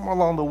 But somewhere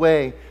along the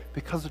way,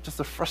 because of just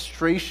the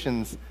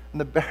frustrations and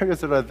the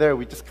barriers that are there,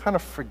 we just kind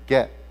of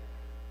forget.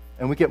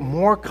 And we get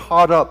more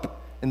caught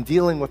up in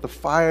dealing with the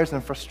fires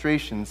and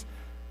frustrations.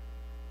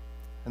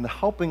 And the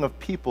helping of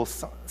people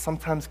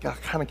sometimes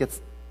kind of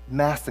gets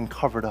masked and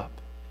covered up.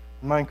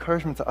 And my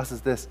encouragement to us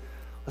is this: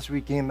 let's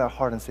regain that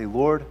heart and say,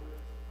 Lord,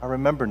 I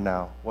remember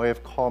now why you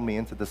have called me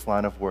into this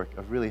line of work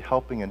of really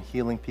helping and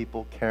healing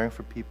people, caring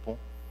for people,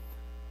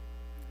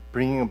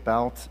 bringing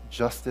about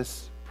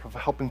justice,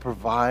 helping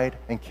provide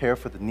and care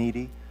for the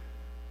needy.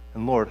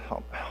 And Lord,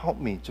 help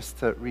me just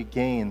to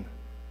regain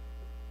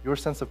your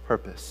sense of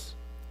purpose.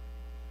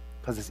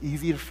 Because it's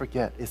easy to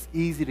forget. It's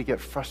easy to get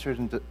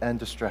frustrated and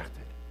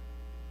distracted.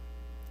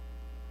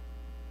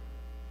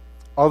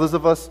 Others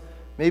of us,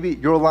 maybe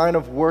your line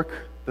of work,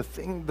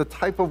 the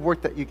type of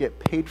work that you get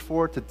paid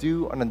for to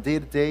do on a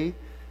day-to-day,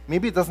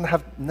 maybe it doesn't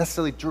have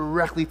necessarily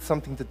directly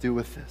something to do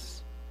with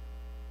this.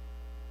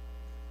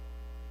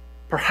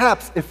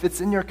 Perhaps if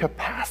it's in your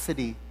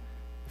capacity,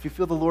 if you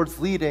feel the Lord's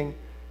leading,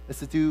 is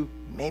to do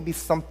maybe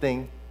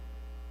something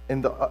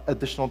in the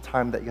additional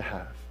time that you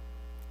have.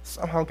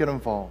 Somehow get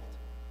involved.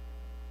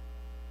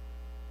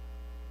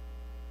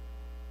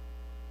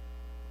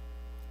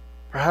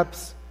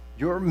 Perhaps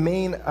your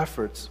main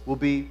efforts will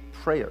be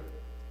prayer.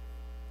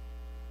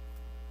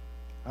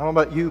 I don't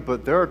know about you,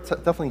 but there are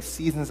definitely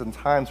seasons and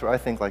times where I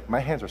think, like, my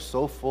hands are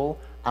so full,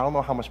 I don't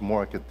know how much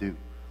more I could do.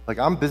 Like,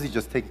 I'm busy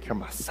just taking care of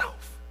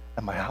myself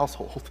and my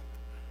household.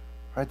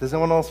 Right? Does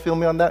anyone else feel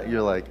me on that?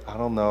 You're like, I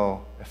don't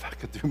know if I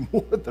could do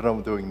more than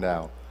I'm doing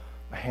now.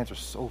 My hands are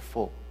so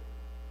full.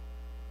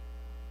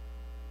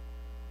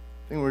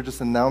 I think we're just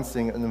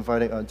announcing and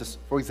inviting, just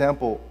for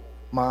example,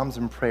 moms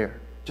in prayer.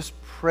 Just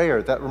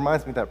prayer. That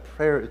reminds me that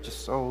prayer is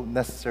just so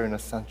necessary and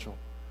essential.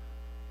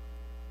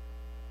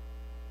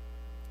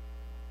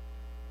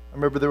 I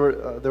remember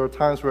there were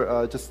times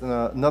where just in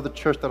another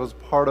church that I was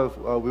part of,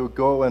 we would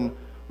go and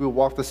we would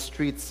walk the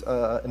streets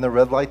in the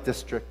red light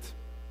district,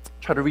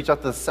 try to reach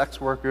out to the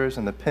sex workers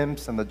and the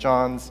pimps and the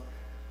johns.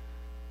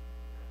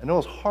 And it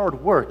was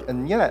hard work.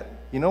 And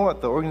yet, you know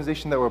what? The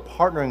organization that we're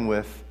partnering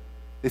with,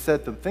 they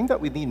said the thing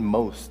that we need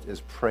most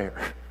is prayer.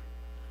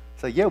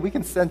 It's like, yeah, we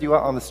can send you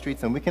out on the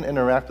streets and we can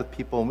interact with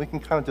people and we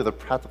can kind of do the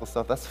practical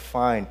stuff. That's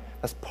fine.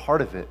 That's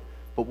part of it.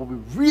 But what we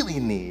really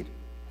need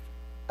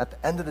at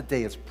the end of the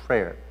day is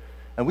prayer.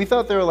 And we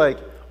thought they were like,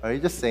 are you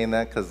just saying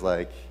that because,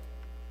 like,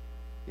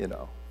 you're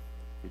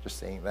just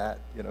saying that,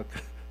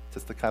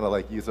 just to kind of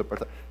like use up our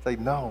time. It's like,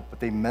 no, but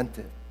they meant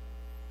it.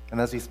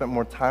 And as we spent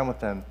more time with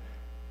them,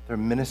 their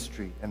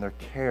ministry and their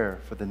care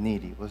for the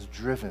needy was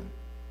driven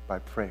by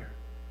prayer.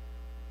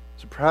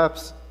 So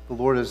perhaps the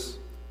Lord is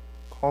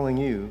calling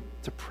you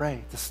to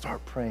pray, to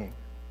start praying.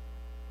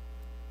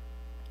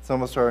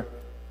 Some of us are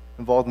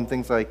involved in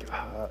things like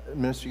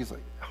ministries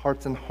like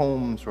Hearts and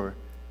Homes or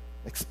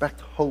Expect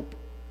Hope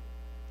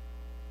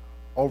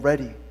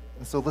already.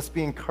 And so let's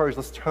be encouraged.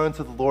 Let's turn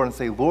to the Lord and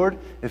say, Lord,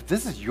 if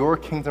this is your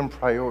kingdom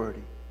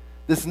priority,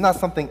 this is not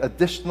something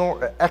additional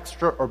or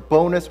extra or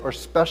bonus or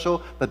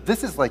special, but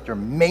this is like your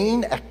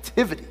main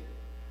activity,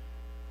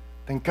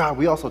 then God,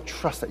 we also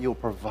trust that you'll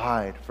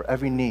provide for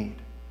every need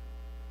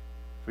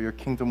for your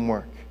kingdom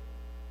work.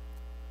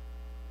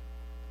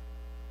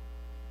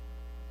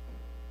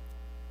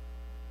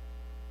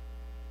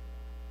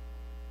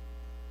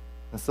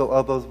 And so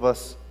all those of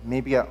us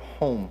maybe at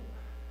home,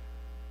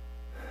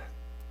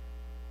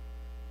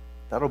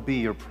 that'll be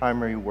your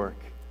primary work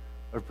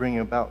of bringing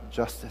about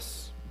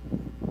justice,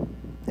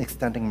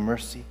 extending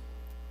mercy.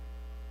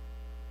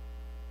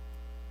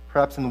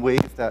 Perhaps in ways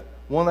that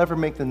won't ever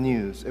make the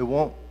news.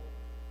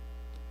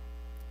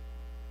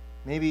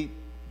 Maybe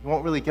you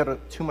won't really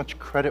get too much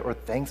credit or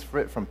thanks for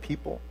it from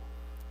people,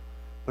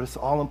 but it's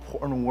all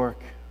important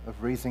work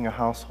of raising a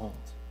household,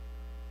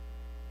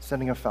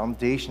 setting a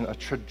foundation, a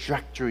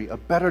trajectory, a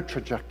better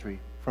trajectory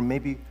from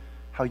maybe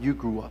how you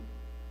grew up,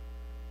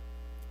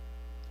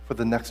 for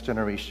the next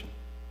generation,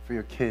 for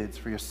your kids,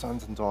 for your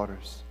sons and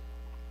daughters,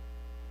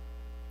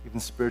 even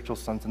spiritual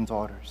sons and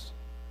daughters.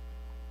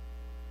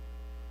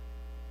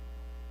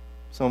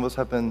 Some of us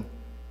have been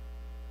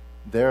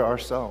there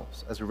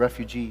ourselves as a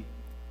refugee.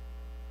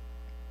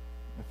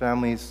 And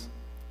families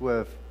who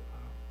have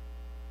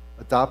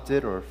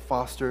adopted or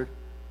fostered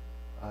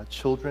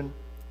children.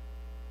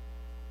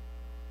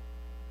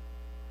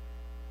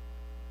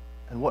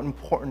 And what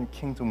important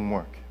kingdom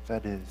work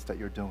that is that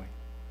you're doing.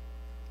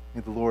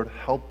 May the Lord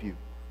help you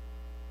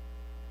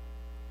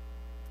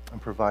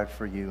and provide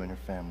for you and your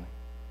family.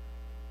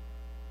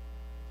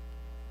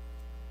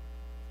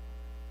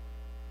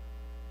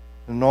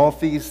 In all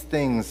these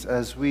things,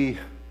 as we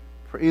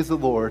praise the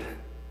Lord,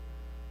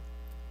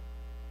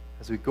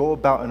 as we go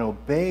about and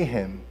obey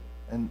Him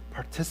and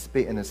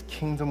participate in His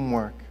kingdom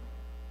work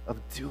of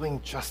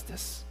doing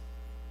justice,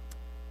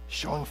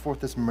 showing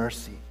forth His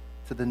mercy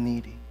to the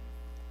needy,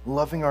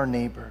 loving our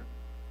neighbor,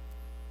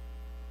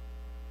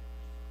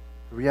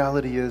 the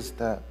reality is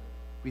that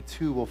we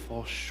too will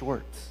fall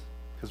short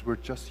because we're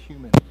just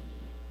human.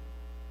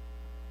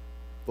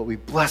 But we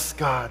bless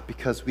God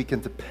because we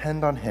can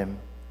depend on Him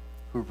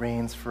who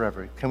reigns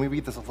forever. Can we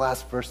read this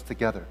last verse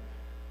together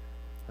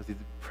as we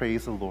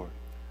praise the Lord?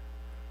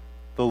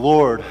 The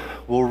Lord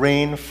will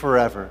reign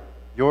forever.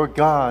 Your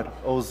God,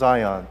 O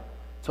Zion,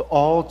 to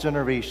all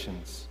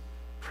generations.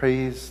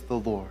 Praise the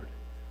Lord.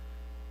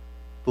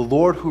 The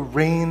Lord who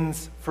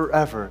reigns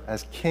forever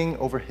as king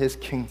over His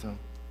kingdom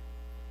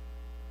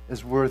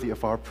is worthy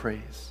of our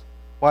praise.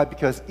 Why?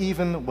 Because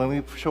even when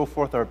we show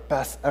forth our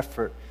best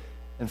effort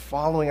in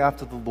following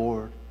after the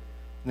Lord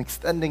and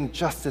extending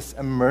justice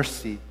and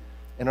mercy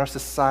in our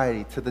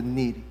society to the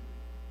needy,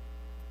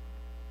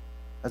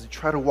 as we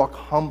try to walk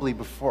humbly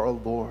before our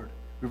Lord,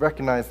 we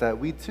recognize that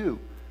we too,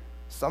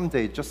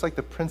 someday, just like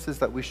the princes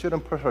that we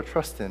shouldn't put our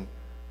trust in,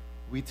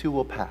 we too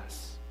will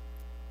pass.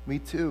 We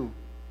too,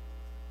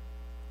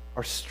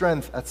 our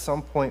strength at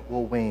some point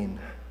will wane.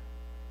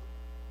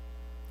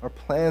 Our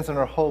plans and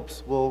our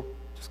hopes will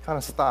just kind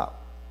of stop.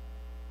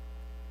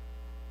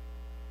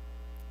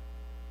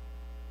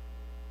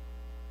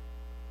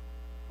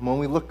 And when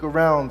we look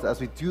around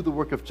as we do the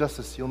work of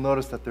justice, you'll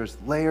notice that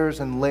there's layers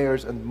and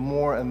layers and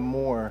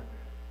more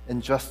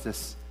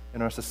injustice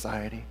in our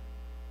society.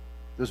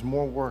 There's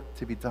more work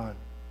to be done.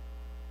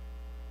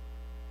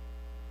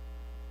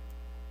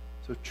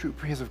 So true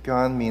praise of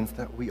God means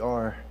that we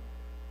are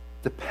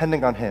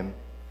depending on Him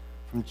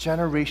from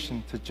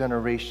generation to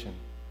generation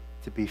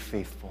to be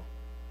faithful.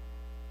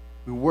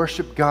 We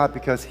worship God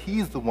because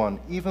He's the one,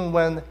 even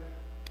when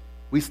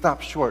we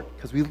stop short,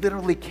 because we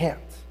literally can't,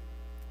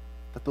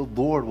 that the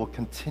Lord will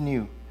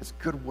continue His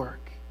good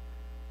work.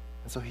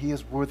 And so He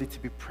is worthy to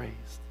be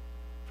praised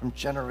from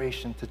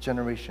generation to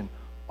generation,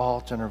 all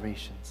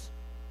generations.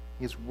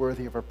 He is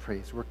worthy of our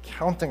praise. We're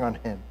counting on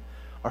Him,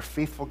 our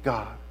faithful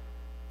God,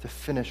 to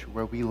finish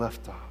where we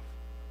left off.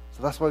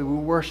 So that's why we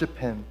worship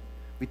Him.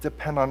 We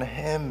depend on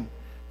Him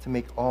to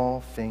make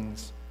all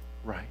things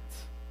right.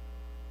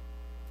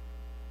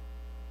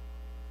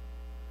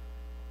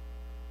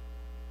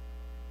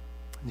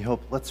 And you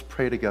hope, let's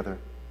pray together.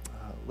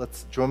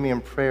 Let's join me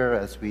in prayer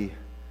as we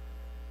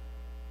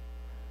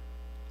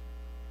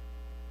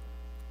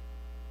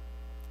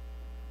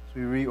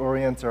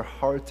reorient our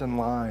hearts and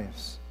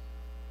lives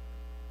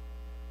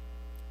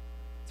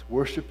to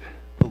worship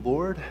the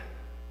Lord,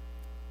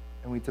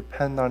 and we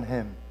depend on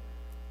Him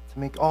to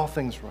make all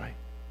things right.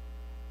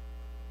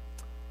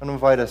 I want to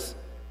invite us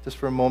just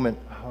for a moment.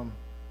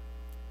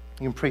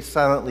 You can pray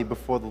silently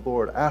before the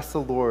Lord. Ask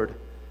the Lord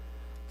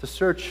to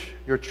search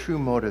your true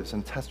motives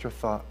and test your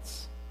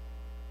thoughts.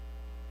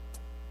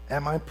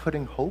 Am I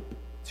putting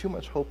too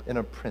much hope in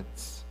a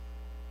prince?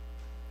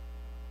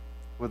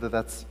 Whether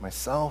that's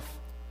myself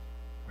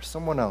or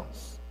someone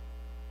else.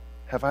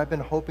 Have I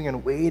been hoping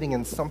and waiting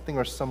in something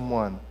or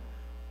someone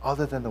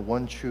other than the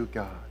one true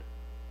God?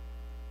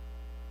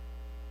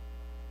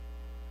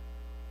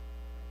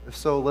 If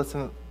so, let's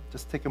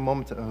just take a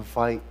moment to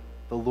invite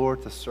the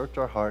Lord to search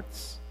our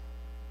hearts.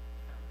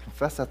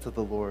 Confess that to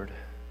the Lord.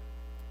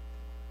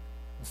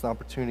 It's an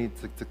opportunity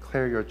to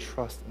declare your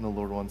trust in the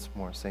Lord once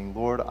more, saying,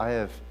 Lord, I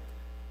have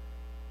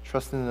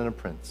trusted in a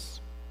prince,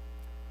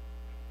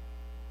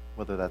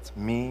 whether that's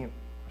me or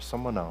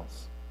someone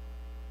else.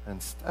 And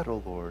instead,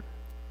 O Lord,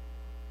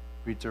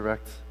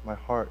 redirect my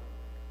heart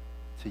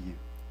to you.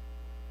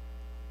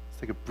 Let's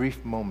take a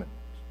brief moment,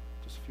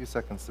 just a few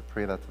seconds, to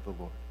pray that to the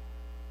Lord.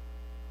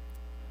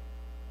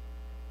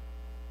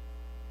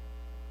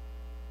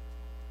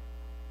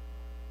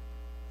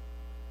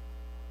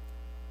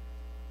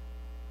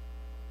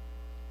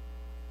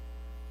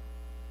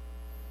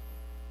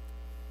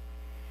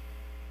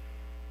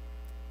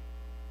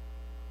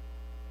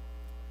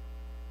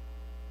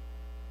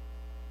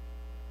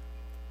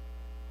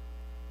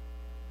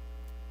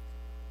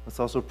 Let's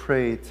also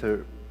pray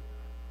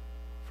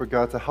for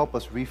God to help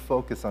us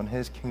refocus on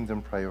His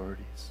kingdom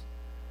priorities.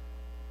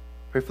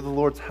 Pray for the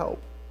Lord's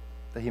help,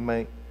 that He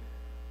might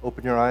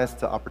open your eyes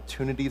to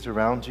opportunities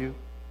around you,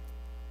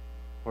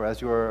 or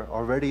as you are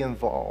already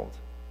involved,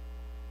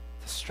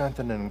 to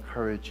strengthen and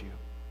encourage you,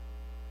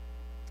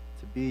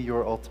 to be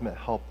your ultimate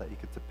help that you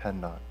could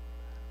depend on.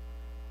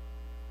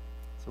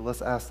 So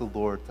let's ask the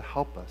Lord to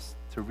help us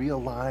to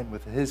realign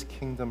with his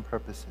kingdom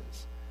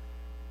purposes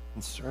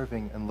in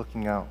serving and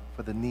looking out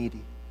for the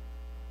needy.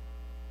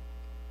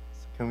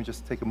 So can we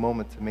just take a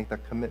moment to make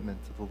that commitment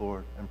to the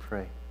Lord and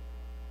pray?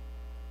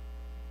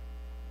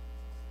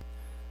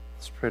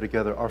 Let's pray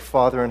together. Our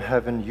Father in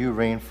heaven, you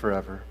reign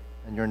forever,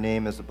 and your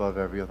name is above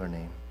every other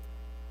name.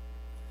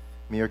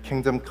 May your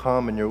kingdom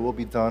come and your will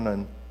be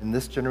done in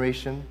this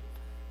generation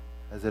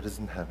as it is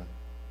in heaven.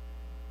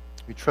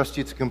 We trust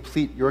you to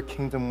complete your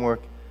kingdom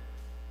work.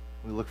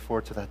 We look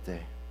forward to that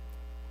day.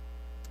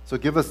 So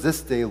give us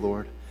this day,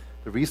 Lord,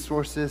 the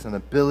resources and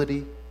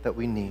ability that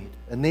we need.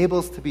 Enable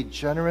us to be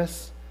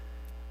generous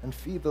and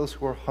feed those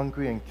who are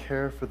hungry and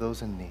care for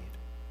those in need.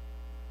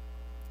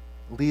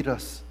 Lead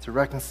us to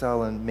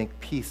reconcile and make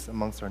peace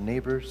amongst our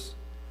neighbors,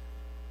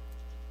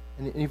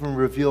 and even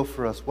reveal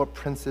for us what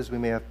princes we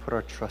may have put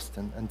our trust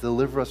in, and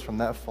deliver us from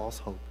that false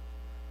hope.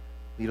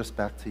 Lead us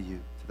back to you,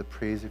 to the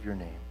praise of your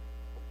name.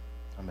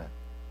 Amen.